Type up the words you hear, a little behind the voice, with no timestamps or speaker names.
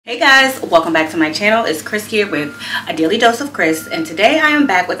Hey guys, welcome back to my channel. It's Kris here with a daily dose of Kris, and today I am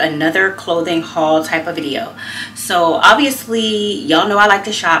back with another clothing haul type of video. So obviously y'all know I like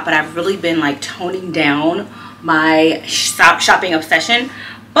to shop, but I've really been like toning down my shopping obsession.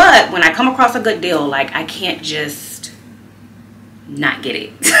 But when I come across a good deal, like I can't just not get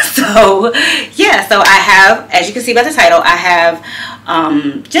it. So yeah, so I have, as you can see by the title, I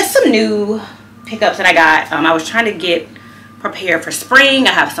have just some new pickups that I got. I was trying to get prepared for spring.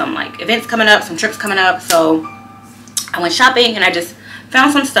 I have some like events coming up, some trips coming up, so I went shopping and I just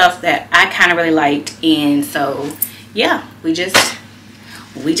found some stuff that I kind of really liked, and so yeah, we just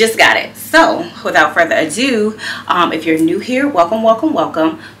got it. So without further ado, if you're new here,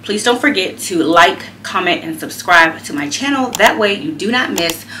 welcome. Please don't forget to like, comment, and subscribe to my channel. That way you do not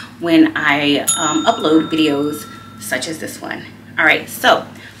miss when I upload videos such as this one. All right, so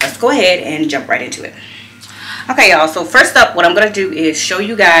let's go ahead and jump right into it. Okay, y'all, so first up, what I'm going to do is show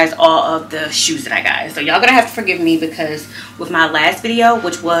you guys all of the shoes that I got. So y'all going to have to forgive me because with my last video,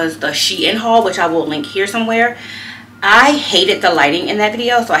 which was the Shein haul, which I will link here somewhere, I hated the lighting in that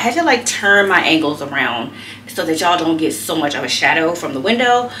video. So I had to like turn my angles around so that y'all don't get so much of a shadow from the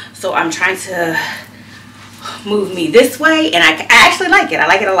window. So I'm trying to move me this way, and I actually like it. I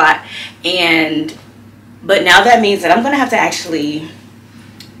like it a lot. But now that means that I'm going to have to actually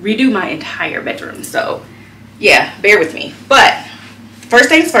redo my entire bedroom. So yeah, bear with me. But first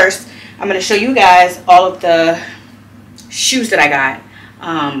things first, I'm going to show you guys all of the shoes that I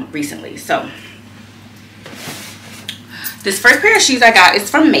got recently. So this first pair of shoes I got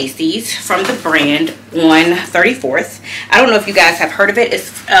is from Macy's, from the brand On 34th. I don't know if you guys have heard of it. It's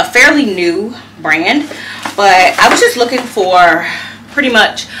a fairly new brand, but I was just looking for pretty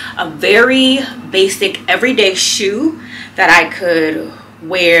much a very basic everyday shoe that I could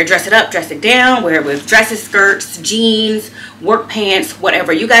wear, dress it up, dress it down, wear it with dresses, skirts, jeans, work pants,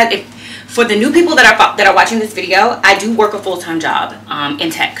 whatever. You guys, for the new people that are watching this video, I do work a full-time job in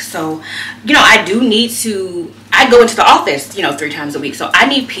tech. So, you know, I go into the office, you know, 3 times a week. So I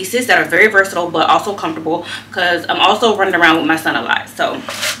need pieces that are very versatile but also comfortable, because I'm also running around with my son a lot. So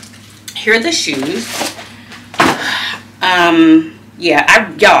here are the shoes.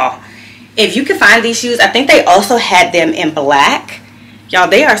 Yeah, y'all, if you can find these shoes, I think they also had them in black. Y'all,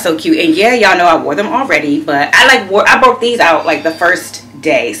 they are so cute. And yeah, y'all know I wore them already, but I broke these out like the first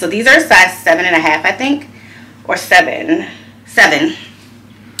day. So these are size 7.5, I think, or 7.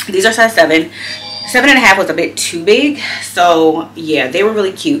 These are size 7. 7.5 was a bit too big. So yeah, they were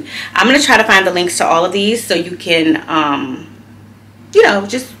really cute. I'm gonna try to find the links to all of these so you can you know,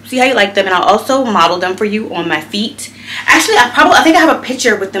 just see how you like them, and I'll also model them for you on my feet. Actually, I think I have a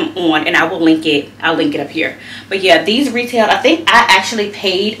picture with them on, and I will link it. I'll link it up here. But yeah, these retailed, I think I actually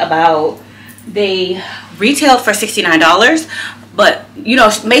paid about, they retailed for $69, but you know,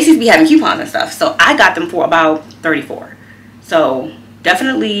 Macy's be having coupons and stuff, so I got them for about $34. So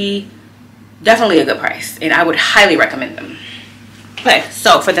definitely a good price, and I would highly recommend them. Okay,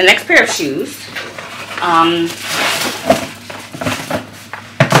 so for the next pair of shoes,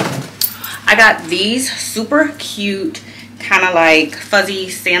 I got these super cute kind of like fuzzy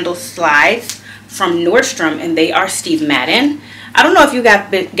sandal slides from Nordstrom, and they are Steve Madden. I don't know if you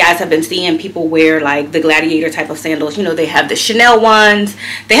guys have been seeing people wear like the gladiator type of sandals. You know, they have the Chanel ones.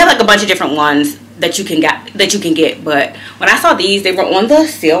 They have like a bunch of different ones that you can get. But when I saw these, they were on the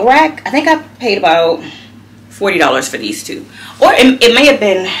sale rack. I think I paid about $40 for these two, or it may have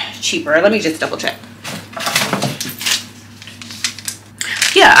been cheaper. Let me just double check.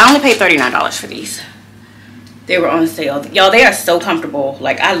 Yeah, I only paid $39 for these. They were on sale. Y'all, they are so comfortable.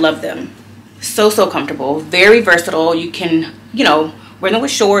 Like, I love them. So comfortable. Very versatile. You can, you know, wear them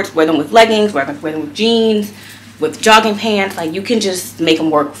with shorts, wear them with leggings, wear them with jeans, with jogging pants. Like, you can just make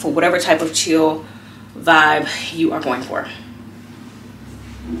them work for whatever type of chill vibe you are going for.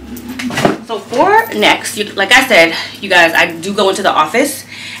 So for next, like I said, you guys, I do go into the office,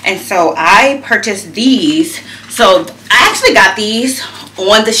 and so I purchased these. So I actually got these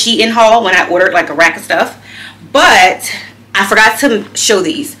on the Shein haul when I ordered like a rack of stuff, but I forgot to show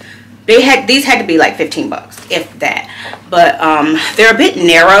these. These had to be like 15 bucks, if that. But they're a bit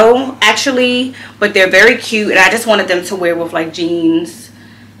narrow actually, but they're very cute, and I just wanted them to wear with like jeans,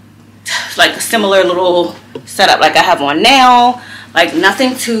 like a similar little setup like I have on now. Like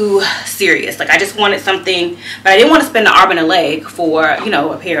nothing too serious. Like I just wanted something, but I didn't want to spend an arm and a leg for, you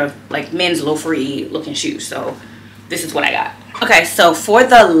know, a pair of like men's loafery looking shoes. So this is what I got. Okay, so for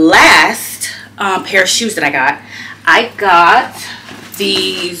the last pair of shoes that I got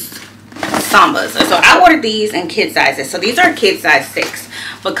these Sambas. So I ordered these in kid sizes. So these are kid size 6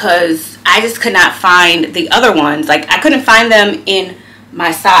 because I just could not find the other ones. Like I couldn't find them in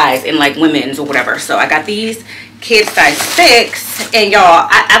my size in like women's or whatever. So I got these kids size 6, and y'all,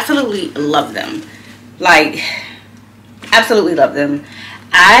 I absolutely love them. Like, absolutely love them.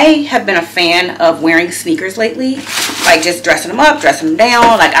 I have been a fan of wearing sneakers lately, like just dressing them up, dressing them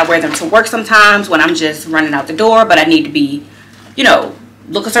down. Like, I wear them to work sometimes when I'm just running out the door, but I need to be, you know,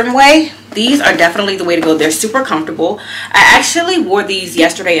 look a certain way. These are definitely the way to go. They're super comfortable. I actually wore these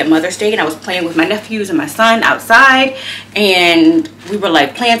yesterday at Mother's Day, and I was playing with my nephews and my son outside, and we were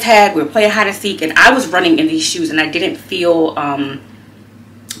like playing tag, we were playing hide and seek, and I was running in these shoes, and I didn't feel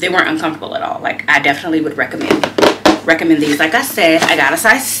they weren't uncomfortable at all. Like, I definitely would recommend these. Like I said, I got a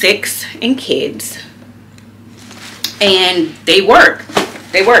size 6 in kids, and they worked.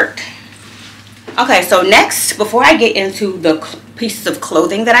 Okay, so next, before I get into the pieces of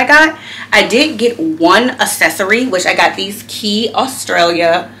clothing that I got, I did get one accessory, which I got these Quay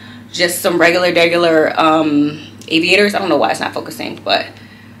Australia, just some regular aviators. I don't know why it's not focusing, but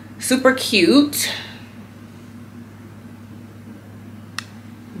super cute.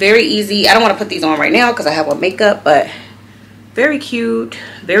 Very easy. I don't want to put these on right now because I have on makeup, but very cute,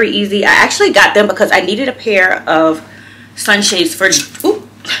 very easy. I actually got them because I needed a pair of sunshades for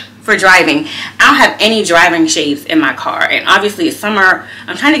driving. I don't have any driving shades in my car, and obviously it's summer.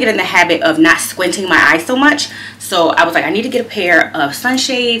 I'm trying to get in the habit of not squinting my eyes so much, so I was like, I need to get a pair of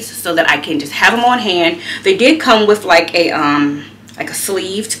sunshades so that I can just have them on hand. They did come with like a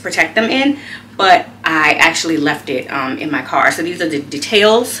sleeve to protect them in, but I actually left it in my car. So these are the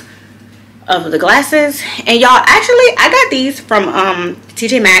details of the glasses. And y'all, actually I got these from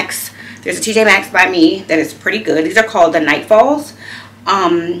TJ Maxx. There's a TJ Maxx by me that is pretty good. These are called the Nightfalls.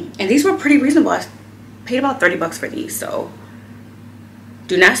 And these were pretty reasonable. I paid about 30 bucks for these, so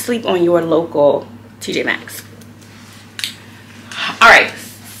do not sleep on your local TJ Maxx. All right,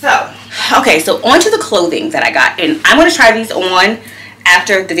 so okay, so on to the clothing that I got, and I'm going to try these on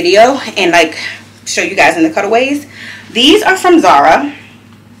after the video and like show you guys in the cutaways. These are from ZARA.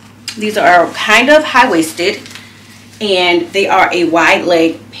 These are kind of high-waisted, and they are a wide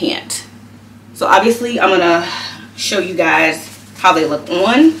leg pant. So obviously I'm gonna show you guys how they look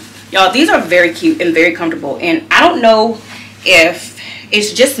on. Y'all, these are very cute and very comfortable, and I don't know if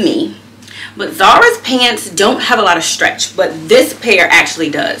it's just me, but ZARA's pants don't have a lot of stretch, but this pair actually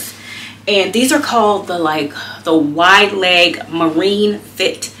does. And these are called the wide leg marine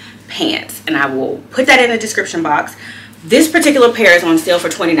fit pants, and I will put that in the description box. This particular pair is on sale for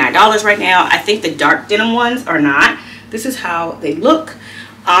 $29 right now. I think the dark denim ones are not. This is how they look.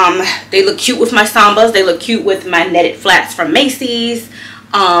 They look cute with my Sambas. They look cute with my netted flats from Macy's.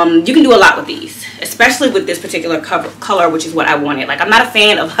 You can do a lot with these, especially with this particular color, which is what I wanted. Like, I'm not a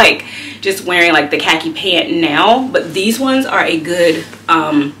fan of like just wearing like the khaki pant now, but these ones are a good,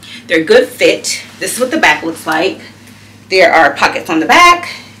 they're good fit. This is what the back looks like. There are pockets on the back,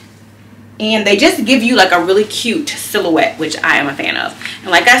 and they just give you like a really cute silhouette, which I am a fan of.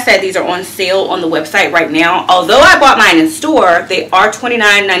 And like I said, these are on sale on the website right now. Although I bought mine in store, they are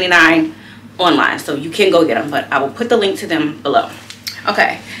 $29.99 online, so you can go get them, but I will put the link to them below.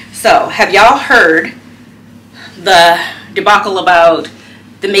 Okay, so have y'all heard the debacle about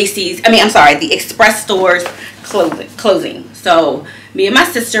the the Express stores closing? So me and my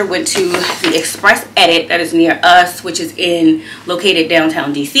sister went to the Express Edit that is near us, which is located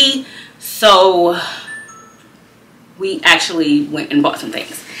downtown DC. So we actually went and bought some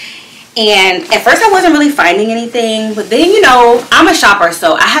things. And at first I wasn't really finding anything, but then, you know, I'm a shopper,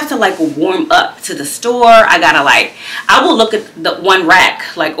 so I have to like warm up to the store. I will look at the one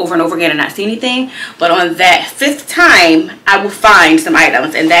rack like over and over again and not see anything, but on that 5th time I will find some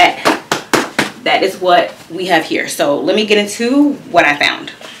items, and that is what we have here. So let me get into what I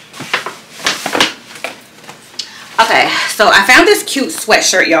found. Okay, so I found this cute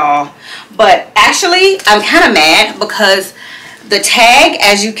sweatshirt, y'all, but actually I'm kind of mad because the tag,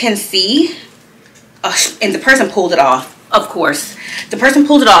 as you can see, and the person pulled it off, of course. The person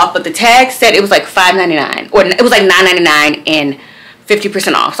pulled it off, but the tag said it was like $5.99, or it was like $9.99 and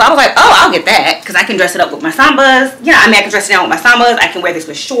 50% off. So I was like, oh, I'll get that because I can dress it up with my Sambas. Yeah, I mean, I can dress it down with my Sambas. I can wear this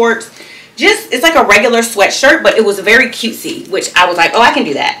with shorts. Just, it's like a regular sweatshirt, but it was very cutesy, which I was like, oh, I can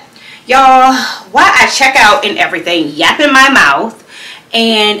do that. Y'all, while I check out and everything, yapping my mouth,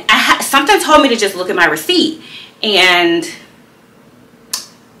 and something told me to just look at my receipt, and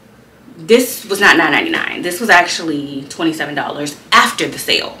this was not $9.99. This was actually $27 after the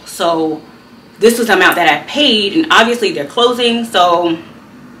sale. So this was the amount that I paid, and obviously they're closing, so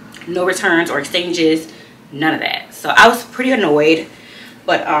no returns or exchanges, none of that. So I was pretty annoyed,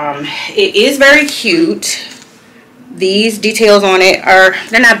 but it is very cute. These details on it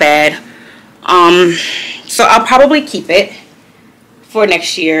they're not bad. So I'll probably keep it for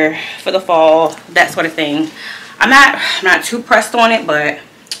next year, for the fall, that sort of thing. I'm not too pressed on it, but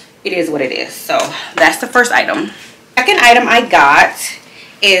it is what it is. So that's the first item. Second item I got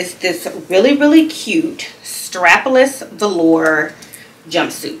is this really cute strapless velour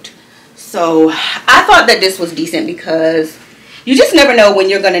jumpsuit. So I thought that this was decent because you just never know when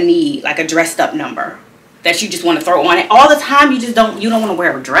you're gonna need like a dressed up number that you just want to throw on it all the time. You don't want to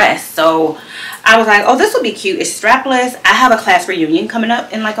wear a dress. So I was like, oh, this will be cute. It's strapless. I have a class reunion coming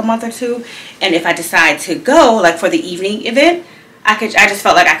up in like a month or two, and if I decide to go like for the evening event, I just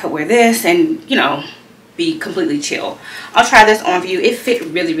felt like I could wear this and, you know, be completely chill. I'll try this on for you. It fit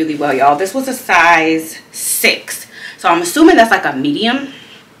really well, y'all. This was a size 6, so I'm assuming that's like a medium.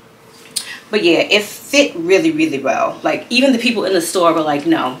 But yeah, it fit really well. Like, even the people in the store were like,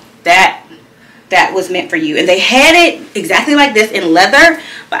 no, that was meant for you. And they had it exactly like this in leather,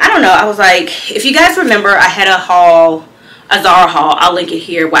 but I don't know, I was like, if you guys remember, I had a haul, a ZARA haul, I'll link it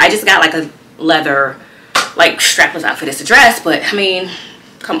here, where I just got like a leather like strapless outfit. It's a dress, but I mean,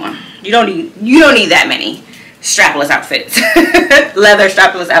 come on, you don't need that many strapless outfits. Leather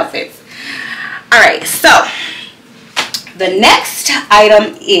strapless outfits. All right, so the next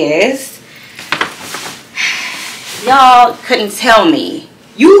item is, y'all couldn't tell me,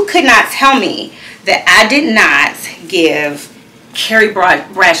 you could not tell me that I did not give Carrie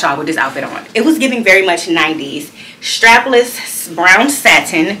Bradshaw with this outfit on. It was giving very much 90s. Strapless brown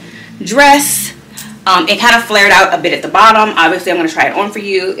satin dress. It kind of flared out a bit at the bottom. Obviously, I'm going to try it on for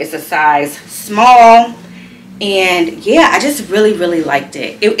you. It's a size small. And yeah, I just really liked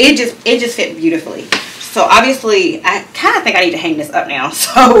it. It just fit beautifully. So obviously, I kind of think I need to hang this up now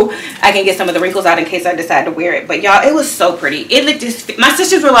so I can get some of the wrinkles out in case I decide to wear it. But y'all, it was so pretty. My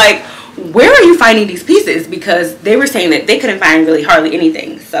sisters were like, where are you finding these pieces? Because they were saying that they couldn't find really hardly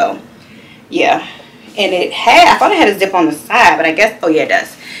anything. So yeah. And I thought it had a zip on the side, but I guess, oh yeah, it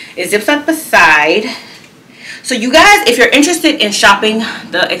does. It zips up the side. So you guys, if you're interested in shopping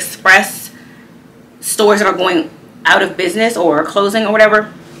the express stores that are going out of business or closing or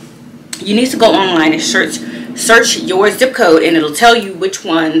whatever, you need to go online and search your zip code, and it'll tell you which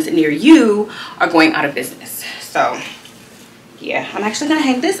ones near you are going out of business. So yeah, I'm actually gonna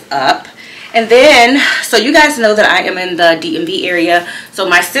hang this up. And then, so you guys know that I am in the DMV area, so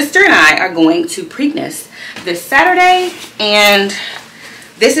my sister and I are going to Preakness this Saturday, and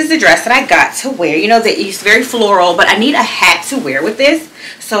this is the dress that I got to wear. You know, that it's very floral, but I need a hat to wear with this,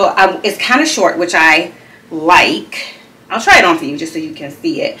 so it's kind of short, which I like. I'll try it on for you just so you can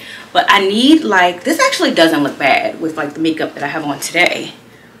see it. But I need, like, this actually doesn't look bad with like the makeup that I have on today.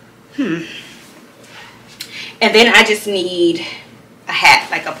 And then I just need a hat,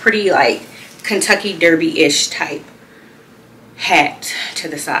 like a pretty like Kentucky Derby-ish type hat to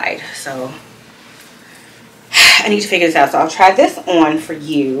the side. So I need to figure this out. So I'll try this on for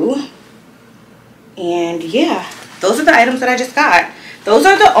you. And yeah, those are the items that I just got. Those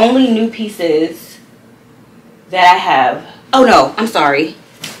are the only new pieces that I have. Oh no, I'm sorry.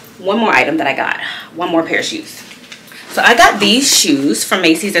 One more item that I got. One more pair of shoes. So I got these shoes from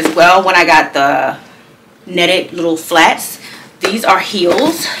Macy's as well when I got the netted little flats. These are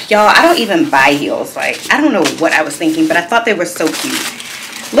heels. Y'all, I don't even buy heels. Like, I don't know what I was thinking, but I thought they were so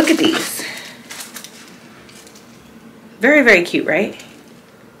cute. Look at these. Very cute, right?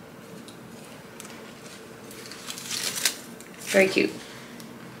 Very cute.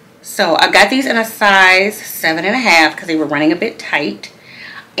 So I got these in a size 7.5 because they were running a bit tight.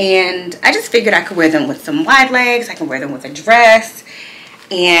 And I just figured I could wear them with some wide legs. I can wear them with a dress.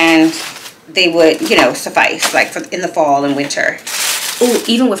 And they would, you know, suffice like in the fall and winter. Ooh,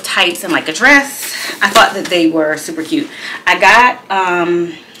 even with tights and like a dress, I thought that they were super cute. I got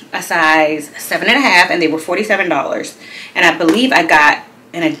a size 7.5 and they were $47. And I believe I got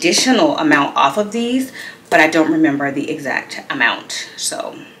an additional amount off of these, but I don't remember the exact amount.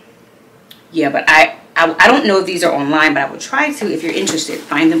 So yeah, but I don't know if these are online, but I would try to, if you're interested,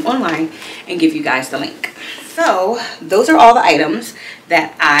 find them online and give you guys the link. So those are all the items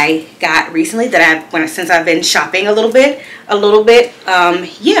that I got recently that since I've been shopping a little bit.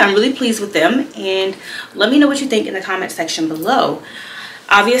 Yeah, I'm really pleased with them, and let me know what you think in the comment section below.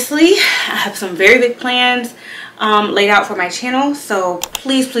 Obviously, I have some very big plans laid out for my channel, so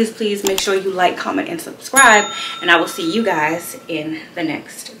please make sure you like, comment, and subscribe, and I will see you guys in the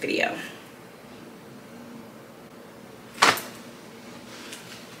next video.